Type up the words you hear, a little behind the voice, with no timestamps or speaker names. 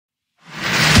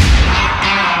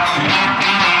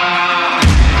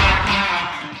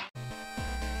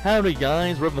Howdy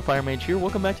guys, Robin the Fire Mage here.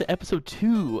 Welcome back to episode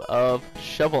 2 of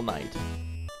Shovel Knight.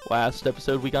 Last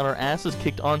episode we got our asses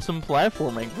kicked on some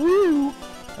platforming. Woo!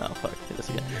 Oh fuck, hit this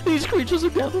again. These creatures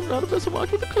are gathered around a vessel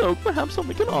marked with a cloak. Perhaps I'll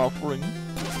make an offering.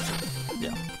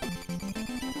 Yeah.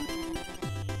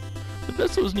 The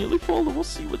vessel is nearly full and we'll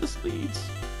see where this leads.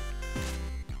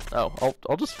 Oh,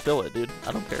 I'll just fill it, dude.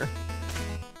 I don't care.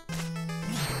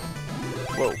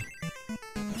 Whoa.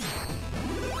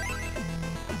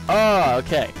 Oh,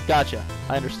 okay. Gotcha.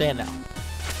 I understand now.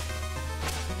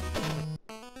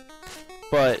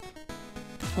 But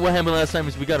what happened last time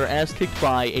is we got our ass kicked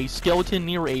by a skeleton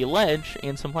near a ledge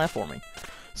and some platforming.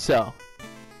 So,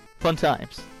 fun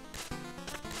times.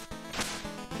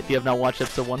 If you have not watched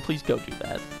episode 1, please go do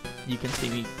that. You can see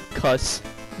me cuss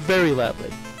very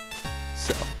loudly.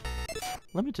 So,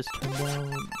 let me just turn down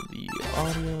the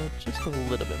audio just a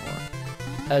little bit more.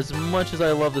 As much as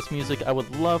I love this music, I would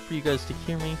love for you guys to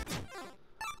hear me.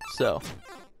 So,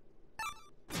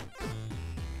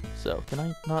 can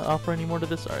I not offer any more to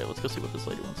this? Alright, let's go see what this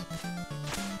lady wants.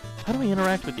 How do we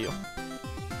interact with you?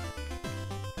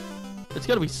 It's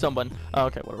gotta be someone. Oh,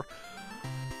 okay, whatever.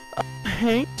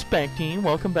 Hey, Specty,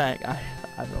 welcome back.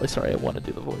 I'm really sorry, I want to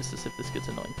do the voices. If this gets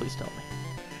annoying, please tell me.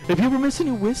 If you ever miss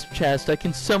any wisp chest, I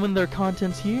can summon their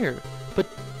contents here. But,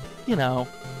 you know,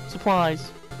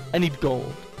 supplies. I need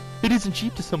gold. It isn't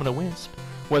cheap to summon a wisp,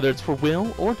 whether it's for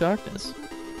will or darkness.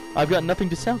 I've got nothing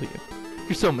to sell to you.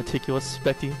 You're so meticulous,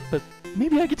 Specty, but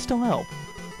maybe I could still help.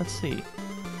 Let's see.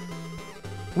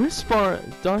 Wispar,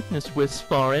 Darkness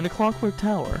Wispar in a Clockwork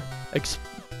Tower.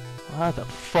 How the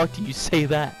fuck do you say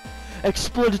that?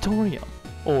 Explodatorium,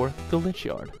 or the Lich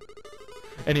Yard.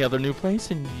 Any other new place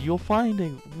and you'll find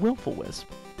a willful wisp.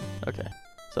 Okay,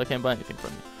 so I can't buy anything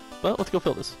from you. But let's go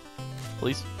fill this.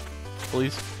 Please.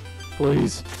 Please.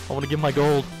 Please. I want to get my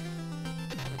gold.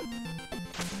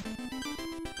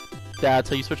 That's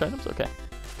how you switch items? Okay.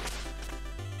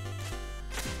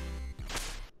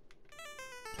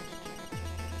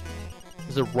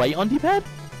 Is it right on D-pad?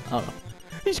 I don't know.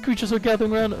 These creatures are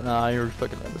gathering around. Nah, you're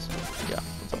fucking around this. Yeah,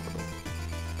 what's up with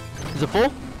it? Is it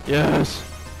full? Yes.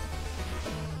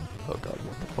 Oh god,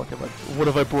 what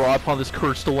have I brought upon this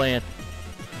cursed land?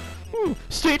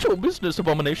 State your business,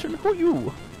 abomination. Who are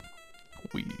you?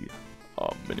 We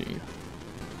are many.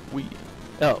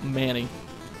 Manny.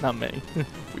 Not many.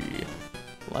 We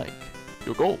like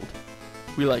your gold.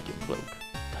 We like your cloak.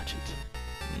 Touch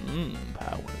it.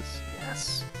 Powers.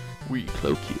 Yes. We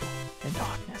cloak you in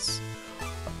darkness.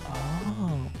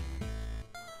 Oh.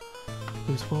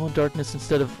 Lose fall in darkness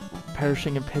instead of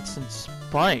perishing in pits and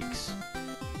spikes.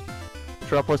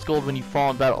 Drop less gold when you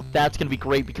fall in battle. That's gonna be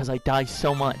great because I die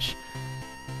so much.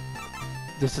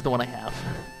 This is the one I have.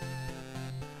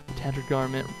 Tattered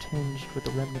garment tinged with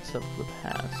the remnants of the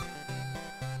past.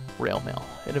 Rail mail.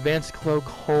 An advanced cloak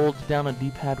holds down a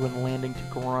D-pad when landing to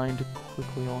grind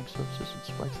quickly along surfaces and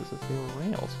spikes as if they were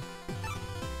rails.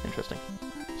 Interesting.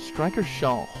 Striker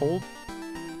shawl. Hold.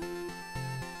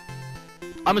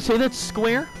 I'm gonna say that's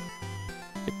square.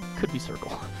 It could be circle.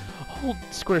 Hold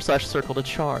square / circle to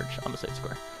charge. I'm gonna say it's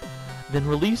square. Then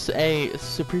release a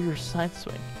superior side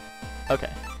swing.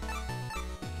 Okay.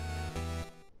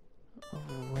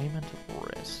 Raiment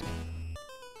of Risk.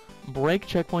 Break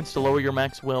checkpoints to lower your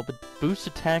max will, but boost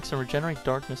attacks and regenerate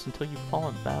darkness until you fall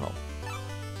in battle.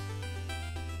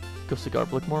 Ghostly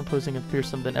Garb. Look more imposing and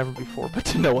fearsome than ever before, but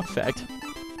to no effect.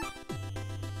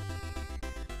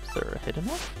 Is there a hidden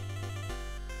one?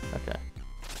 Okay.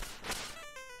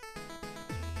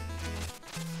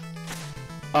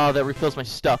 Oh, that refills my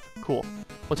stuff. Cool.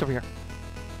 What's over here?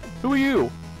 Who are you?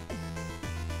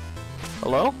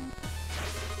 Hello?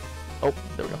 Oh,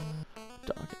 there we go.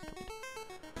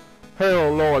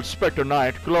 Hail, Lord Spectre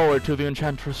Knight, glory to the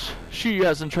Enchantress. She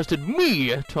has entrusted me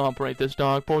to operate this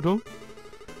dark portal.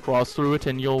 Cross through it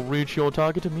and you'll reach your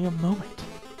target in mere moment.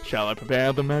 Shall I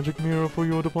prepare the magic mirror for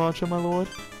your departure, my lord?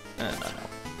 No.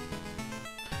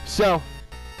 So,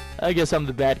 I guess I'm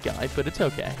the bad guy, but it's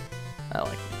okay. I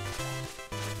like him.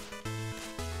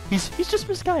 He's just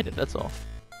misguided, that's all.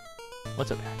 What's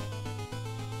up here?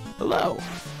 Hello!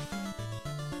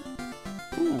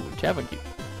 Ooh, tavern keep.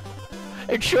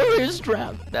 It sure is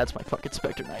draft. That's my fucking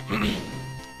Spectre Knight.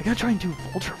 I gotta try and do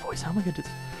vulture voice. How am I gonna do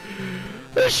this?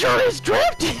 It sure is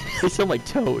drafty! I sound like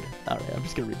Toad. Alright, I'm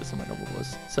just gonna read this in my normal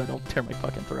voice so I don't tear my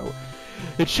fucking throat.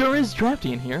 It sure is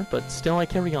drafty in here, but still I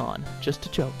carry on. Just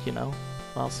a joke, you know?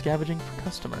 While scavenging for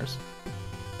customers.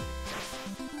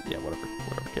 Yeah, whatever.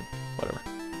 Whatever, kid. Whatever.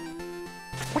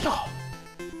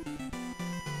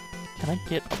 Can I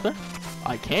get up there?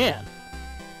 I can!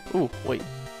 Ooh, wait.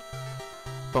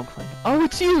 Bone Clang. Oh,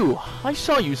 it's you! I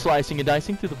saw you slicing and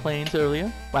dicing through the plains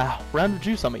earlier. Wow, round of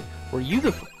juice on me. Were you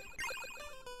the...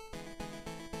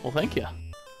 Well, thank you.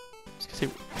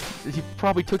 He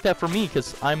probably took that from me,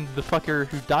 because I'm the fucker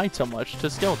who died so much to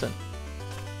Skeleton.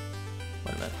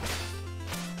 Wait a minute.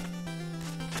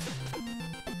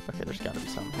 Okay, there's gotta be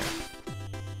something here.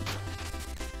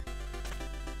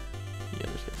 Yeah,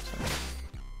 there's gotta be something.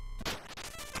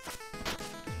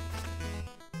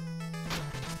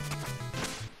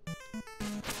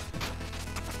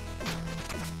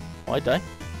 Oh, I die?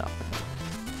 No.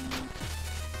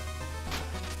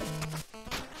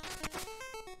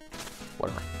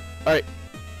 Whatever. Alright.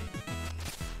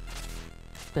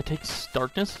 That takes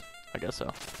darkness? I guess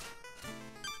so.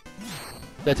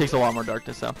 That takes a lot more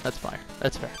darkness though. That's fire.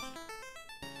 That's fair.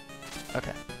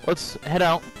 Okay. Let's head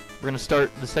out. We're gonna start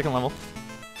the second level.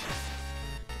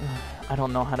 I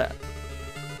don't know how to...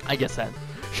 I guess that...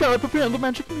 Shall I prepare the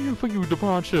magic meal for your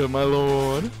departure, my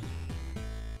lord?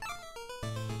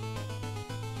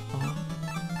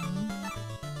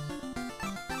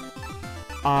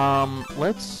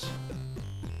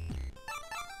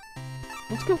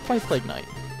 Let's go fight Plague Knight.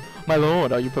 My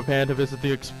lord, are you prepared to visit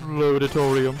the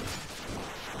Explodatorium?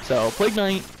 So, Plague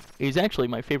Knight is actually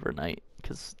my favorite knight,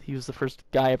 because he was the first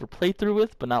guy I ever played through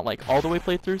with, but not like all the way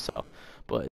played through, so...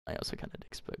 But I also kind of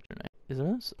dig Spectre Knight.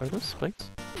 Are those spikes?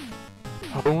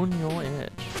 Hone your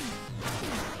edge.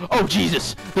 Oh,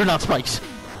 Jesus! They're not spikes!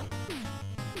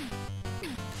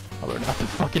 Oh, they're not the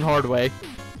fucking hard way.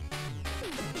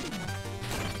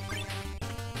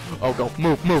 Oh, go.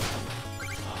 Move, move!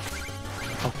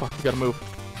 Oh, fuck, we gotta move.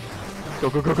 Go,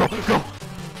 go, go, go, go!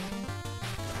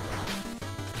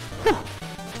 Whew.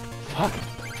 Fuck.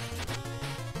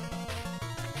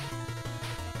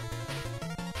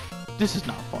 This is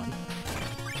not fun.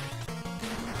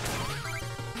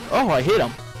 Oh, I hit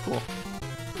him! Cool.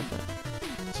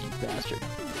 You bastard.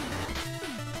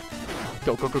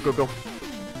 Go, go, go, go, go.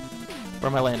 Where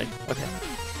am I landing? Okay.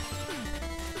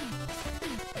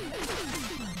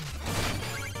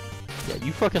 Yeah,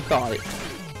 you fucking thought it.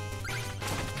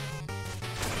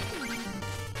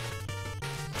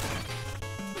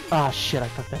 Ah, shit, I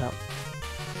fucked that up.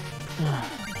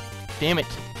 Damn it.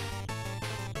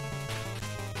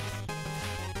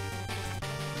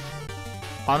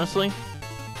 Honestly?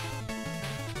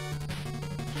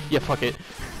 Yeah, fuck it.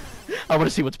 I want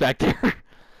to see what's back there.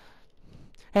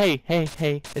 Hey, hey,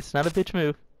 hey, it's not a bitch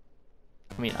move.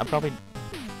 I mean, I'm probably...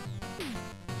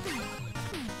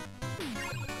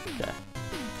 Okay.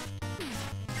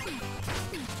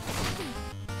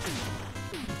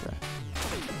 Okay.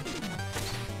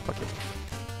 Fuck it.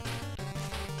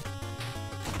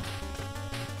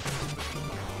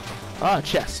 Ah,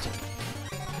 chest.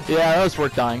 Yeah, that was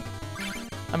worth dying.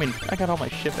 I mean, I got all my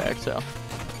shit back, so...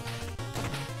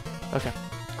 Okay.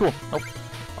 Cool. Nope.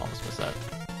 Almost missed that.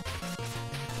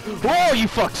 Whoa, you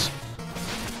fucks!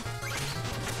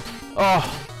 Oh!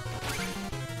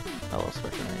 Hello,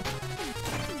 Spectre Knight.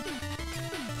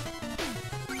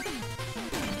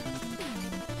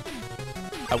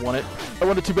 I want it. I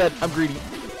want it too bad. I'm greedy.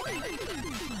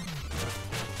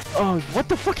 Oh, what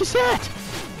the fuck is that?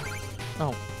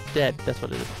 Oh, dead. That's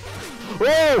what it is.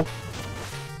 Whoa!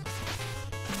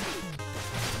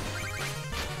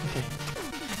 Okay.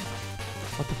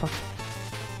 What the fuck?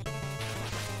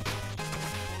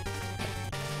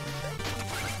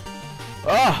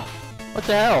 Ah! What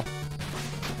the hell?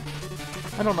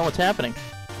 I don't know what's happening.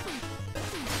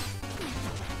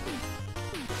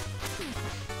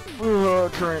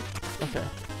 Current. Okay.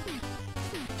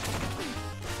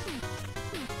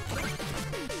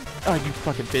 Oh, you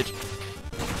fucking bitch.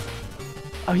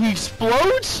 Oh, he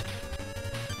explodes?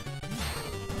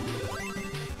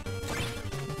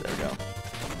 There we go.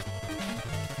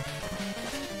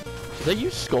 Does that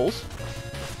use skulls?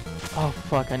 Oh,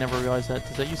 fuck, I never realized that.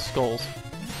 Does that use skulls?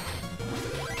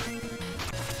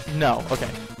 No, okay.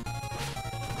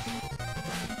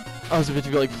 I was about to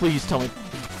be like, please tell me.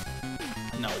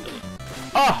 No, it doesn't.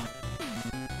 Ah!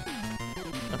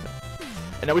 Okay.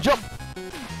 And now we jump!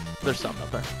 There's something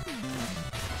up there.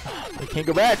 I can't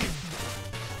go back!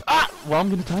 Ah! Well, I'm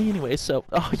gonna die anyway, so...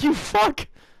 Oh, you fuck!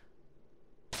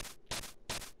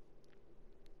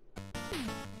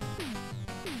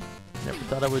 Never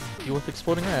thought I would deal with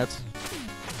exploding rats.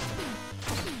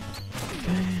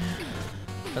 Okay.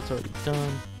 That's already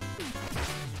done.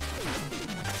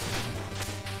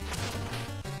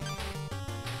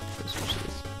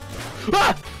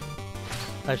 Ah!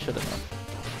 I should have known.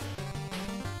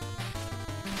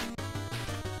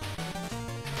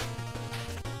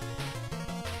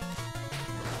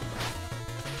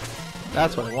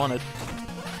 That's what I wanted.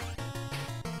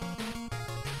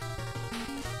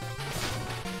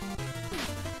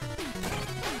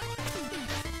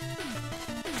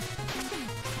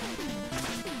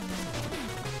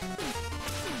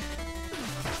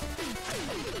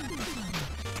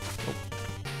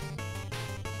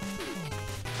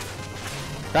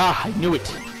 Ah, I knew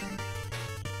it.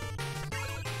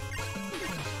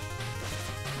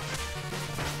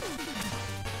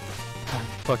 Ah,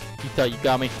 fuck, you thought you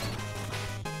got me.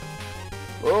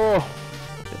 Oh!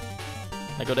 Okay.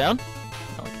 Can I go down?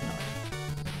 No, I cannot.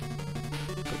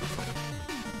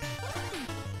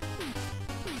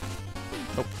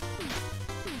 Nope.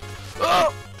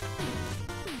 Oh!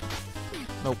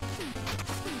 Nope.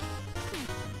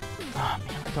 Ah,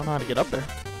 man, I don't know how to get up there.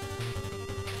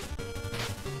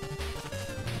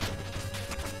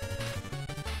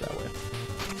 That way.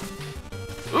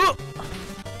 Oh!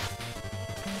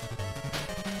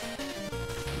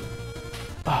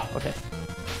 Oh, okay.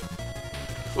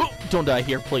 Oh, don't die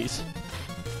here, please.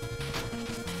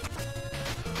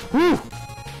 Woo!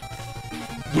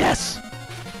 Yes!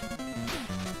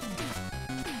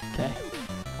 Okay.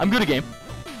 I'm good at game.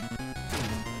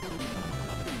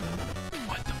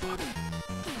 What the fuck?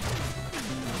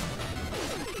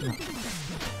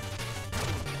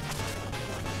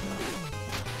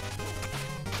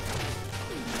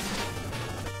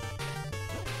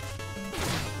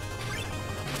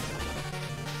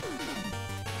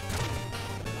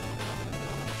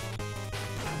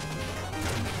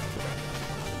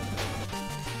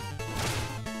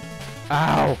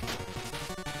 Ow!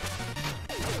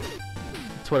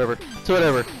 It's whatever. It's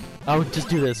whatever. I'll just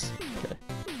do this. Okay.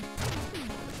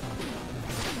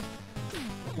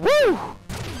 Woo!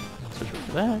 Switch over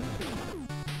to that. Okay.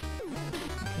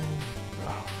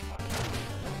 Oh, fuck.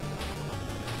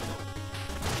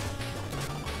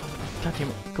 God damn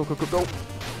it. Go, go, go, go!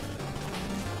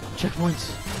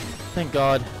 Checkpoints. Thank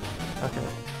God. Okay.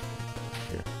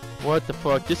 Here. What the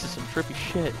fuck? This is some trippy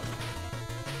shit.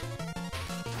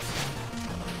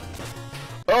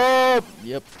 Oh!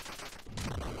 Yep.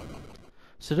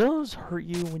 So do those hurt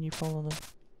you when you fall on them?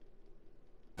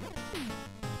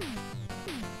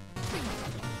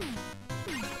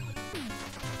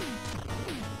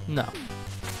 No.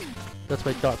 That's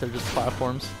what I thought. They're just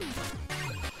platforms.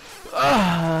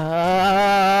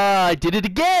 Ah! I did it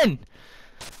again!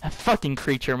 That fucking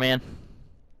creature, man.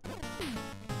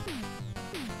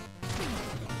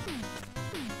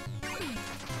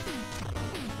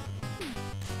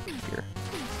 Here.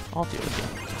 I'll do it again.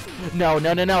 No,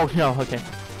 no, no, no, no, okay.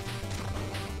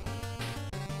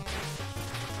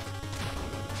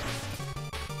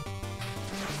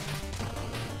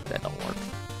 That don't work.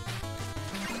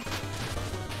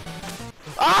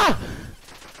 Ah!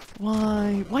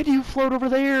 Why? Why do you float over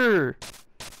there?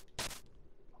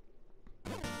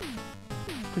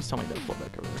 Please tell me that I float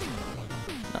back over there.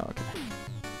 No, okay.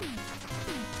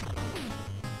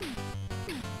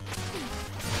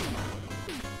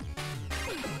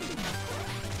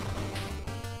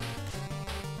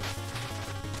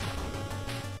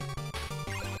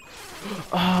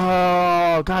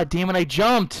 Oh, god damn it, I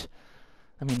jumped!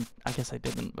 I mean, I guess I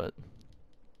didn't, but...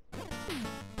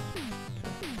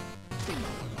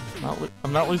 Okay.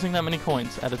 I'm not losing that many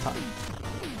coins at a time.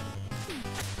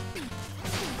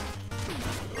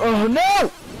 Oh,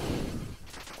 no!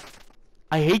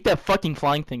 I hate that fucking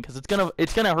flying thing, because it's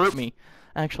gonna hurt me,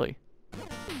 actually.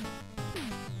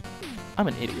 I'm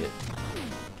an idiot.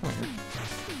 Come here.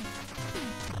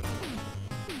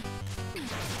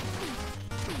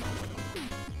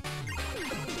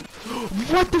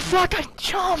 What the fuck? I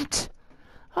jumped!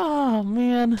 Oh,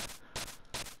 man.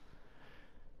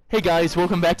 Hey guys,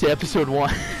 welcome back to episode 1.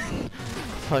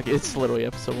 Fuck, it's literally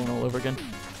episode 1 all over again.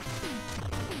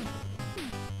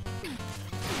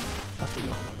 Fuck you.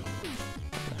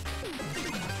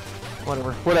 Okay.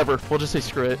 Whatever, whatever. We'll just say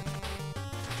screw it.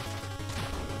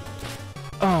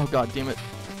 Oh, god damn it.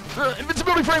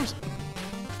 Invincibility frames!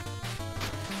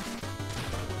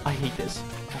 I hate this.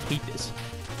 I hate this.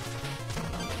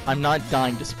 I'm not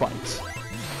dying to spikes.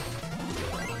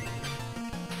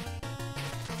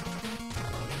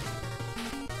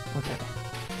 Okay.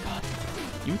 God.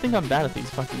 You think I'm bad at these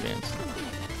fucking games.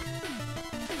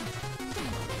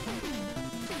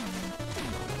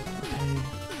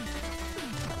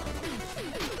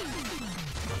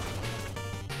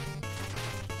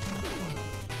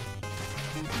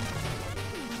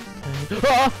 Okay.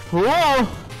 Ah! Whoa!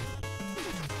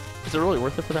 Is it really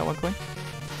worth it for that one coin?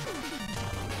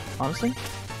 Honestly?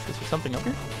 Is there something up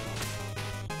here?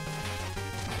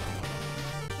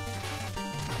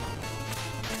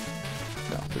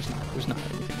 No, there's not. There's not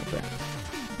anything up there.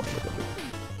 Why would there be?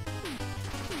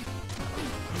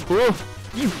 Whoa!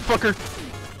 You fucker!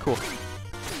 Cool.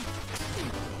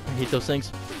 I hate those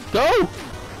things. Go!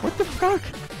 What the fuck?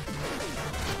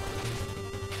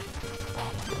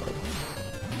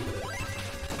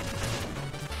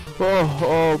 Oh,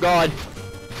 oh god.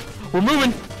 We're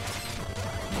moving!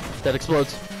 That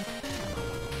explodes.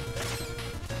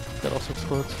 That also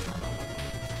explodes.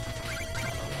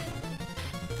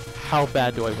 How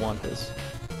bad do I want this?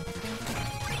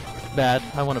 Bad.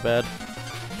 I want a bad.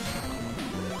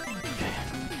 Okay.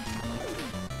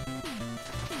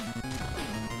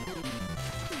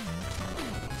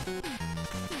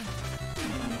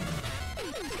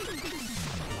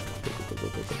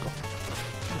 Go.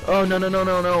 Oh, no, no, no,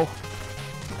 no, no.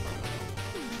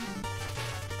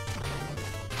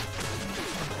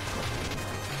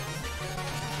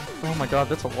 Oh my god,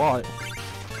 that's a lot.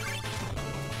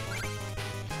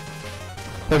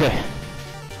 Okay.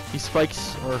 These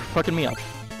spikes are fucking me up.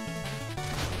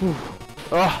 Whew.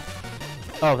 Oh!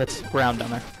 Oh, that's ground down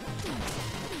there.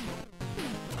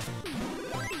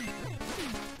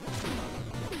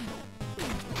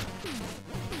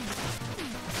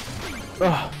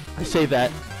 Oh, I saved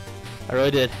that. I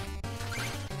really did.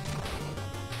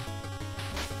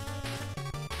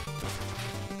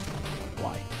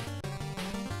 Why?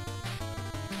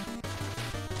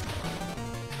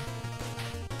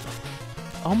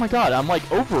 Oh my god, I'm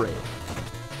like over it.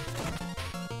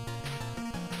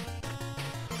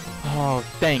 Oh,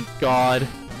 thank God.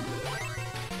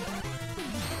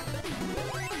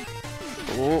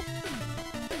 Oh.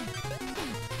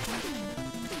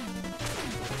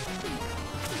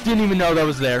 Didn't even know that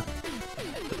was there.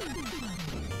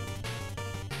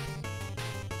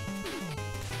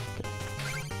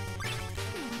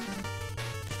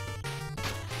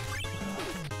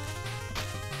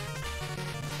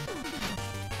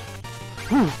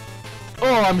 Whew.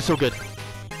 Oh, I'm so good.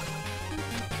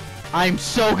 I'm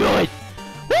so good!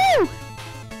 Woo!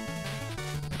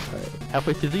 Alright,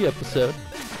 halfway through the episode.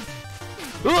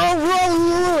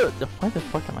 Why the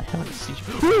fuck am I having a seizure?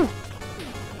 Woo!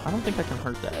 I don't think I can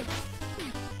hurt that.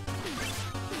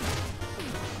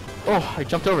 Oh, I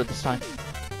jumped over it this time.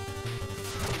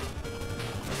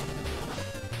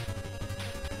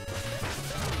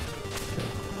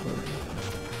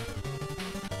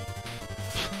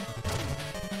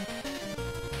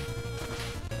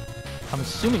 I'm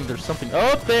assuming there's something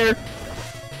up there.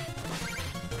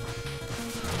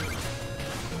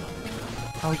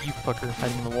 Oh, you fucker,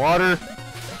 hiding in the water.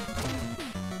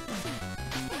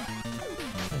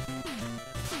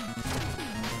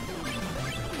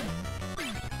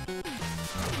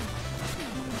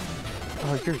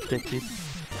 Oh, you're a dick, dude.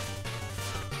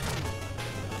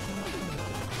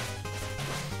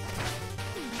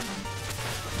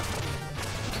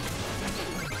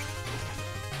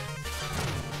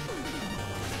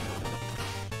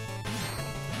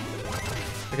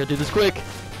 I gotta do this quick.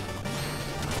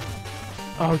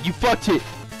 Oh, you fucked it.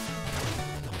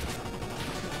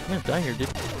 I'm gonna die here, dude.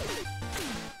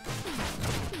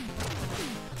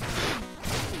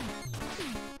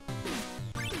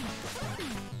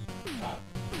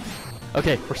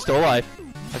 Okay, we're still alive.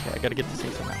 Okay, I gotta get this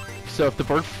thing somehow. So if the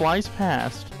bird flies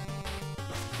past...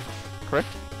 Correct?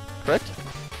 Correct?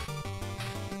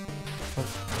 Okay.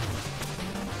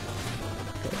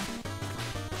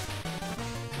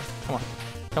 Come on.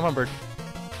 Come on, bird.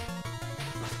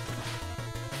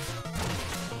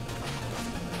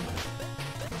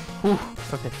 Whew,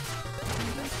 okay.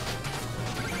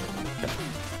 Okay.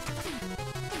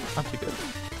 Not too good.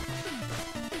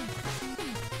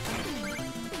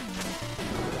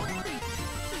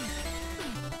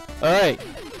 Alright.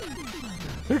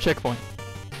 Third checkpoint.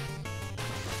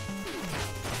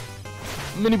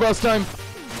 Mini boss time!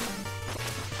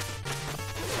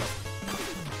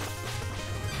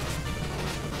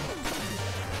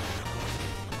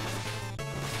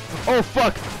 Oh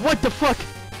fuck! What the fuck?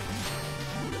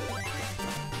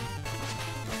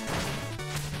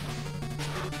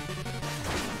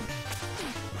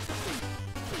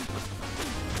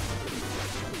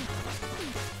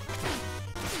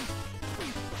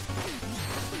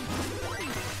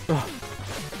 Ugh.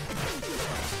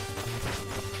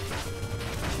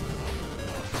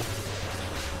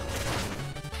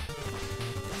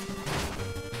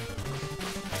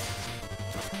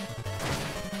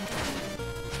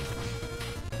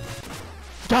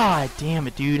 God damn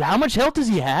it, dude. How much health does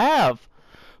he have?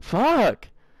 Fuck.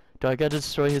 Do I gotta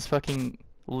destroy his fucking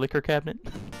liquor cabinet?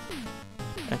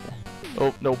 Okay.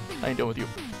 Oh, nope. I ain't done with you.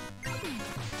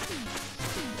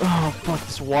 Oh, fuck.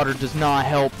 This water does not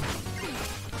help.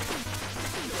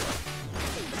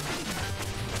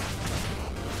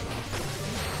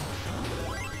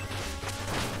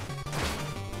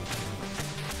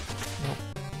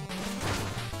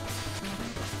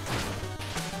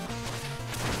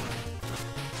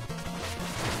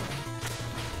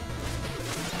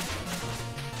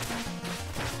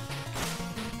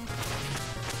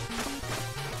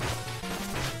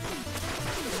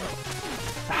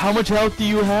 How much health do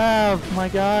you have, my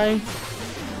guy?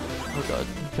 Oh god,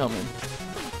 he coming.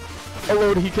 Oh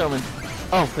lord, he coming.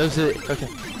 Oh, that was it. Okay.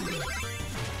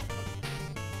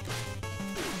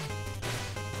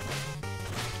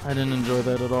 I didn't enjoy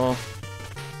that at all.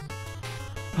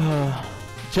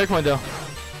 Checkpoint though.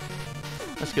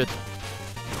 That's good.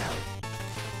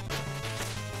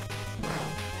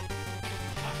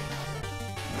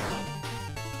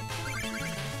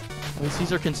 At least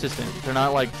these are consistent. They're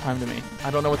not like time to me.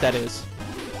 I don't know what that is.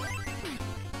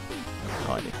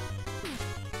 No idea.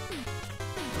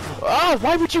 Oh,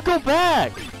 why would you go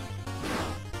back?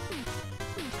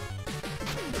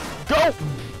 Go!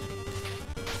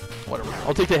 Whatever.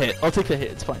 I'll take the hit. I'll take the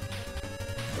hit. It's fine.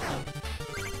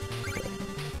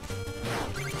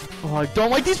 Oh, I don't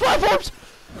like these platforms!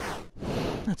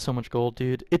 That's so much gold,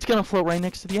 dude. It's gonna float right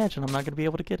next to the edge, and I'm not gonna be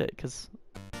able to get it, because...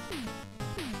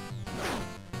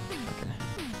 Okay.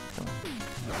 Come on.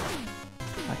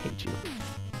 I hate you.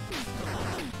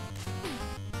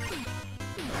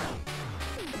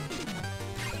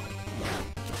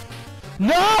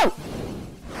 No!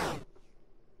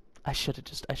 I should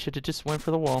have just went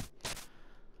for the wall.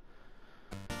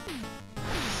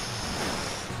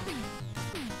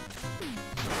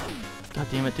 God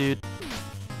damn it, dude.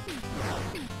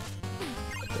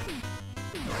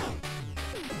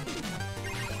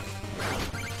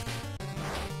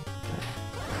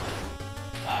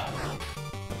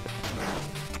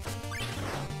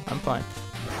 I'm fine.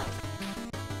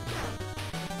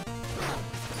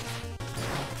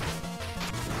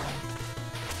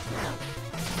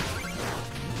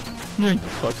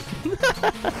 Fuck.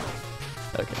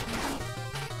 Okay.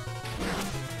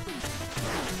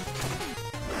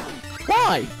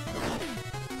 Why?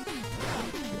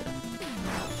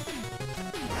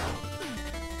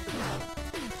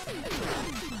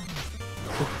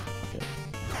 Okay.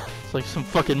 It's like some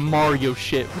fucking Mario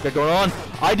shit we got going on.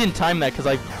 I didn't time that because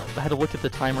I had to look at the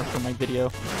timer for my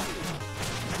video.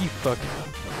 You fuck.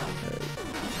 Alright.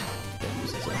 Okay,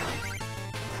 use this one.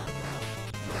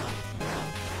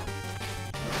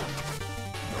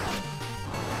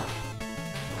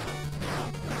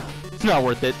 It's not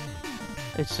worth it.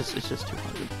 It's just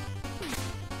 200.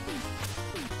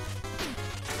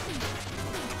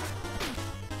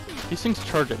 These things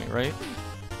charge at me, right?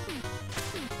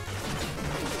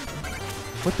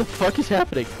 What the fuck is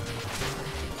happening?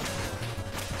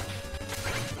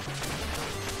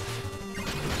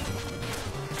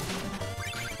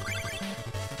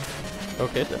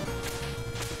 Okay then.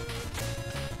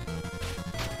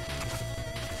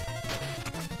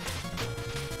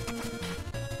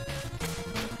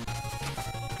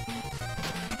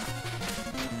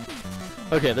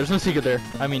 Okay, there's no secret there.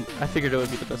 I mean, I figured it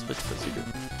would be the best place to put a secret.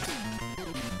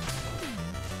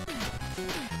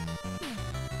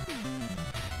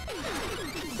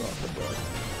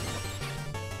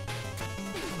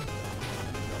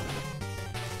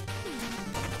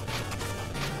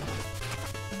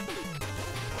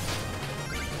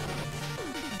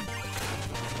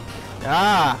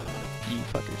 Ah! You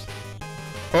fuckers.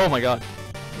 Oh my god.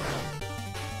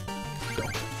 Go.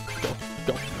 Go.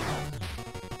 Go.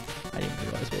 I didn't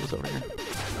realize what was over here.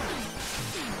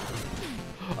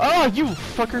 Oh, you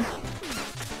fucker!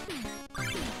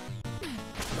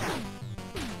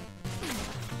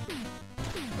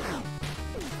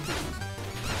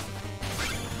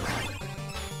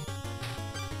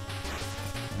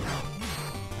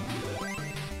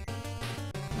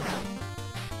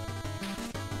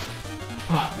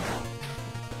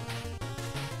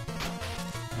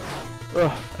 Ugh,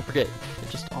 I forget. It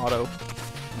just auto.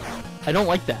 I don't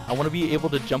like that. I want to be able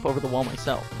to jump over the wall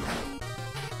myself.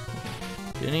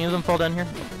 Did any of them fall down here?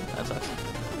 That sucks.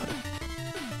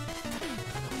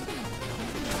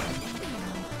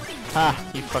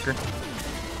 Ah, you fucker.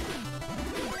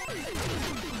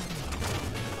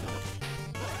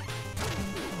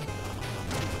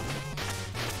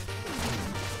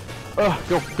 Ugh,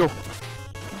 go, go.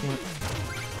 Damn it.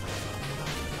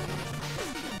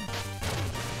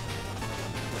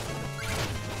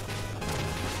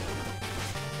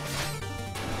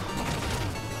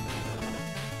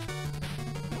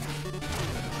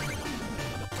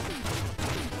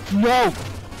 No!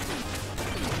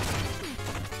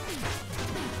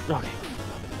 Okay.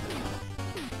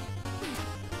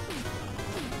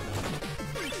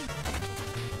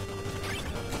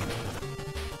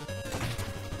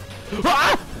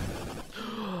 Ah!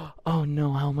 Oh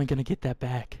no, how am I gonna get that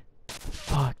back?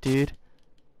 Fuck, dude.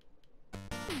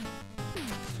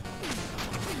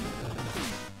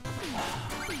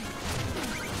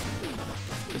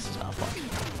 This is not fun.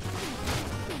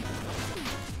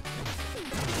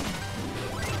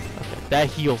 Okay, that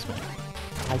heals me.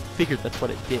 I figured that's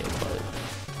what it did, but...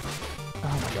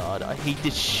 Oh my god, I hate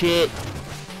this shit!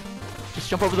 Just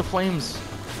jump over the flames!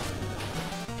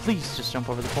 Please, just jump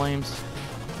over the flames.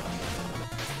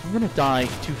 I'm gonna die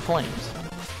to flames.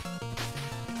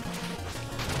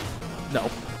 No.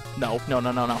 No, no,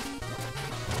 no, no, no.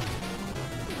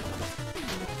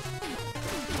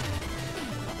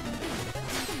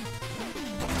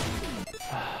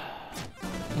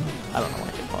 I don't know when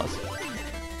I hit pause.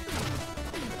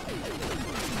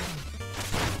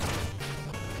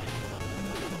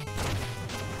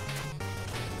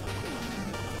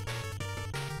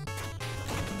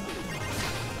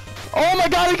 Oh my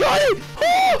god, I got it!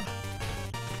 Oh!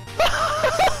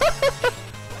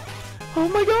 Oh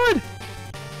my god!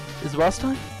 Is it boss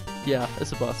time? Yeah,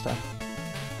 it's a boss time.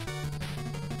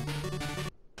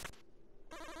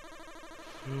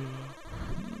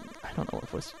 I don't know what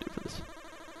voice to do for this.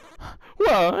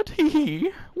 What? Hee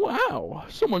hee. Wow.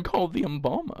 Someone called the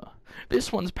embalmer.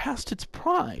 This one's past its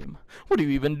prime. What are you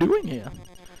even doing here?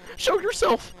 Show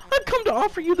yourself. I've come to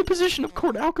offer you the position of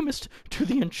court alchemist to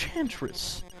the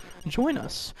enchantress. Join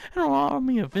us in our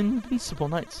army of invincible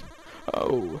knights.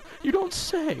 Oh, you don't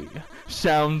say.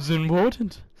 Sounds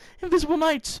important. Invisible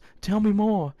knights, tell me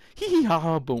more. Hee hee ha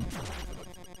ha boom.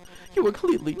 You are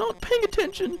clearly not paying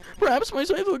attention. Perhaps my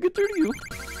scythe will get through to you.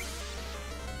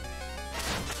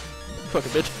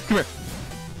 Fucking bitch. Come here.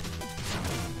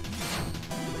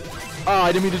 Oh,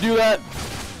 I didn't mean to do that.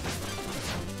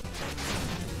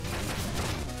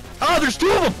 Ah, there's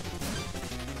two of them!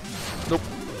 Nope.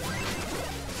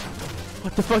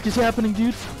 What the fuck is happening,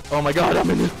 dude? Oh my god, I'm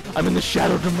in the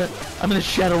shadow I'm in the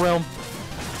shadow realm.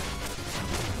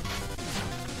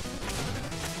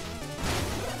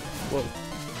 Whoa.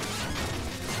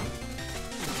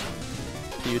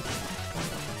 Dude.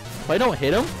 If I don't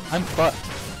hit him, I'm fucked.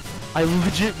 I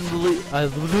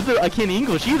can't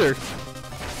English either.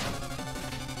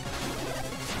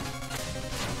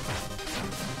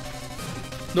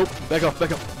 Nope, back off,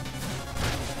 back off.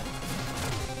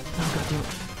 Oh god damn it.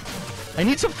 I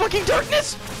need some fucking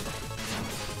darkness!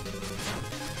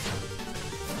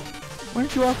 Why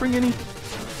aren't you offering any?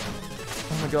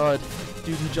 Oh my god.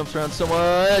 Dude, he jumps around so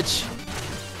much!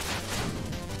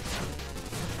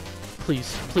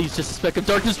 Please, please, just a speck of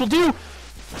darkness will do!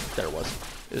 There it was.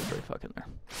 It was right fucking there.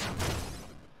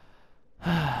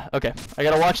 Okay, I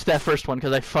gotta watch that first one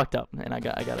because I fucked up, and I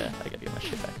gotta get my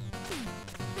shit back.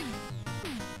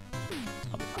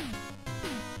 I'll be fine.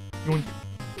 Yoink.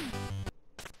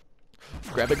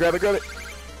 Grab it, grab it, grab it!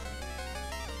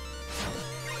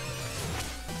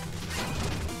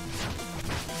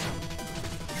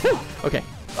 Whew. Okay.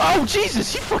 Oh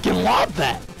Jesus, he fucking lobbed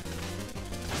that!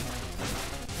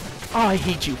 Oh, I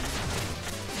hate you.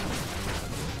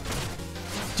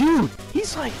 Dude,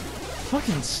 he's like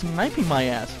fucking sniping my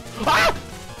ass. Ah!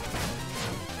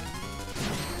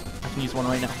 I can use one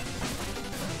right now.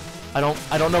 I don't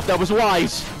know if that was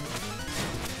wise.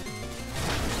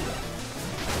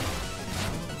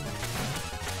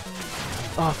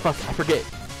 Oh fuck, I forget.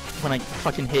 When I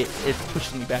fucking hit, it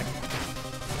pushes me back.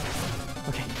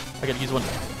 Okay, I gotta use one.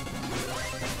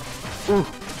 Ooh,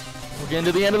 we're getting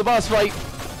to the end of the boss fight.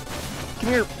 Come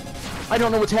here. I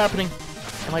don't know what's happening.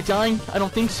 Am I dying? I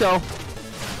don't think so.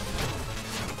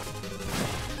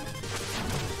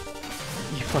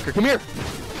 You fucker, come here!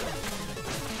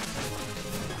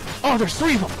 Oh, there's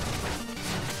three of them!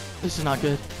 This is not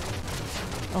good.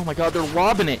 Oh my god, they're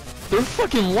lobbing it! They're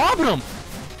fucking lobbing them!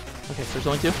 Okay, there's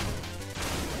only two.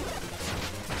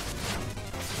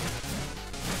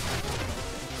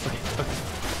 Okay, okay.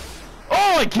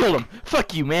 Oh, I killed him!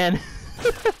 Fuck you, man!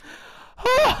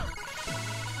 Oh!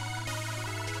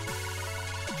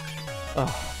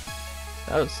 Oh,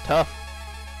 that was tough.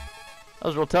 That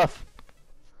was real tough.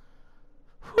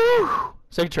 Whew.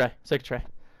 Second try, second try.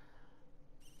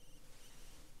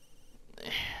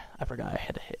 I forgot I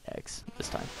had to hit X this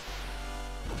time.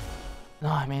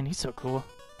 Nah, man, he's so cool.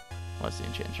 What's the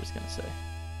enchantress gonna say?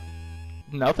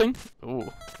 Nothing?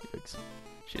 Ooh, yikes.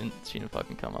 She didn't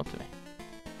fucking come up to me.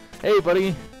 Hey, buddy.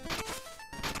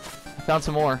 I found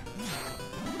some more.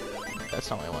 That's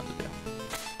not what I wanted to do.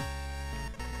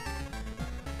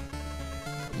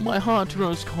 My heart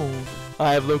grows cold.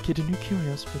 I have located new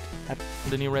curios, but have you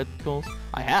found any red goals?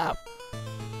 I have.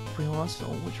 Real lost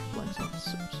soul, which reflects on the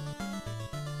source.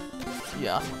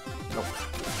 Yeah. Nope.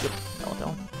 Yep. That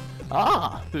one.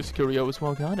 Ah, this curio is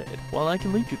well guarded. Well, I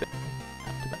can lead you there.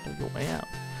 Have to battle your way out.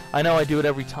 I know I do it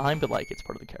every time, but like it's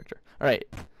part of the character. All right.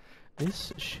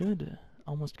 This should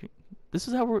almost. This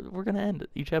is how we're gonna end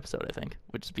each episode, I think,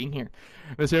 which is being here.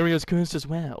 This area is cursed as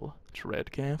well.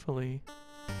 Tread carefully.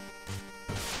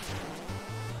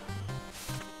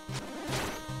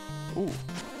 Ooh.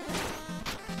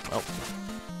 Well.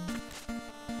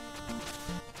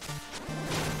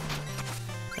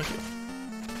 Thank you.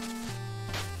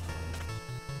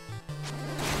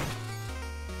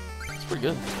 That's pretty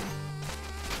good.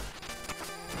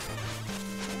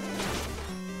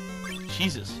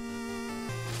 Jesus.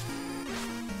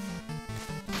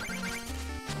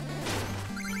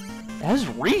 It has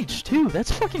reach too.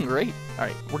 That's fucking great. All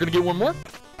right, we're gonna get one more.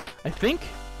 I think.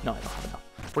 No, I don't have enough.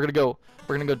 We're gonna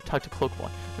go talk to Cloakboy.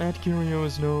 That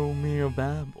curios know me a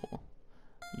babble.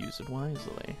 Use it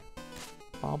wisely.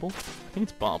 Bobble? I think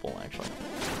it's Bobble actually.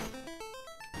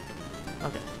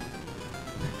 Okay.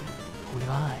 We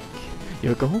like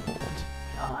your gold.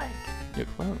 We like your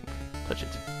cloak. Touch it.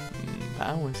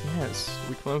 Powers, yes.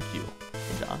 We cloak you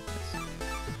in darkness.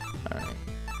 Alright.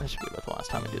 That should be about the last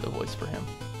time I do the voice for him.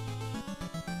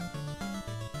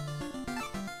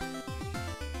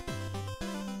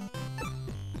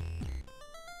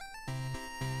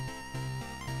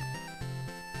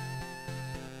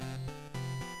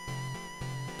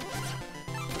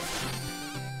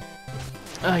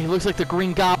 Oh, he looks like the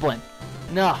Green Goblin.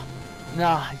 No.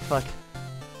 Nah, fuck.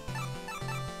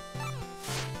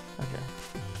 Okay.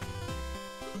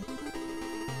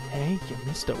 Hey, you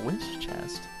missed a wish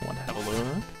chest. Want to have a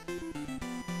look?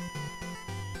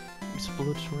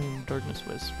 Explode terrain darkness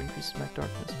wisp. Increases my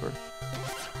darkness for...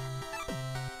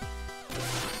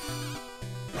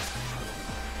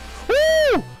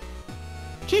 Woo!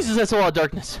 Jesus, that's a lot of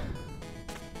darkness.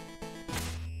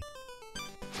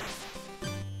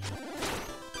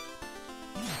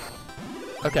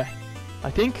 Okay, I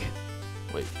think...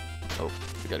 Wait. Oh,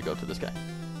 we gotta go to this guy.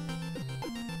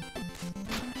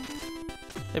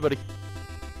 Hey, buddy.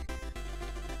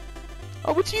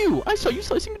 Oh, it's you! I saw you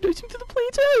slicing and dicing to the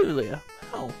plates earlier.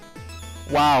 Wow.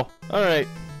 Wow. Alright.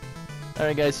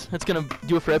 Alright, guys. That's gonna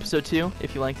do it for episode 2.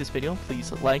 If you like this video,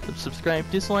 please like, subscribe,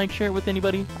 dislike, share it with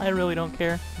anybody. I really don't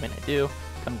care. I mean, I do.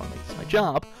 Kinda wanna make this my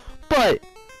job. But...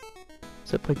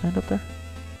 Is that Playground up there?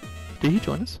 Did he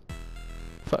join us?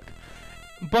 Fuck.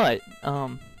 But,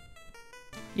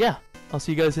 yeah, I'll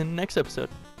see you guys in the next episode.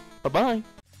 Bye-bye!